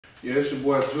Yeah, it's your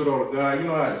boy Judoe Dah GOD. You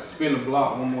know how to spin the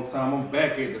block one more time. I'm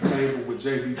back at the table with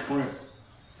JB Prince.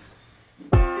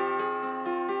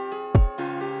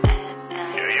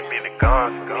 Yeah, you be the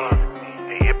gun for me.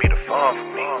 Yeah, you be the fun for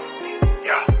me.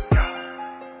 Yeah.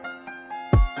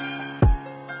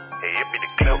 Yeah, you be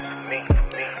the clip for me.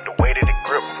 The way that it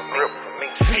grip for me.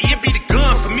 Hey, it be the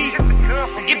gun for me.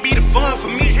 It be the fun for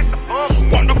me.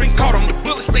 Walked up and caught on the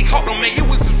bullets, they hawked on me. It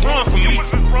was just run for me.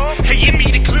 Hey, it be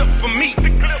the clip for me.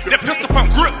 That pistol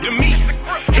pump grip to me.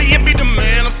 Hey, it be the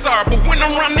man, I'm sorry, but when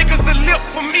I'm around niggas, the lip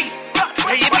for me.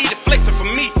 Hey, it be the flexing for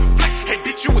me. Hey,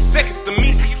 bitch, you was seconds to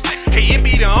me. Hey, it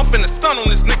be the I'm finna stun on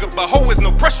this nigga, but ho is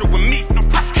no pressure with me.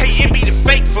 Hey, it be the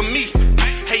fake for me.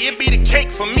 Hey, it be the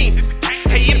cake for me.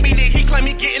 Hey, it be the he claim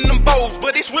he getting them bowls,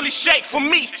 but it's really shake for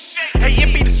me. Hey,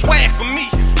 it be the swag for me.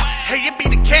 Hey, it be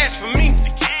the cash for me.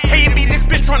 Hey, it be this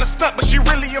bitch tryna stunt, but she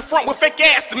really in front with fake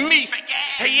ass to me.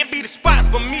 Hey, it be the spot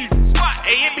for me.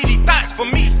 Hey, it be these thoughts for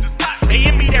me. Hey,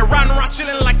 it be that riding around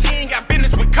chillin' like he ain't got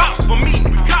business with cops for me.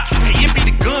 Hey, it be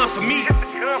the gun for me.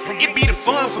 It be the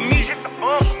fun for me.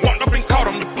 Walked up and caught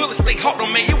on the bullets, they hawked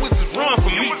on me. It was just run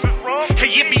for me.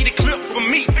 Hey, it be the clip for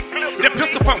me. That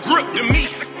pistol pump grip to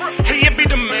me. Hey, it be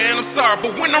the man, I'm sorry,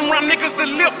 but when I'm around niggas, the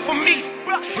lip for me.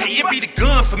 Hey, it be the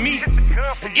gun for me.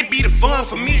 It be the fun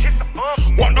for me.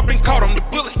 Walked up and caught on the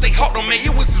bullets, they hawked on me.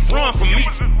 It was just run for me.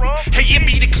 Hey, it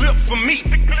be the clip for me.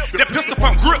 That pistol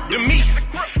pump grip to me.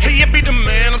 Hey, it be the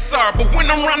man, I'm sorry, but when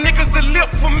I'm around niggas, the lip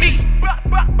for me.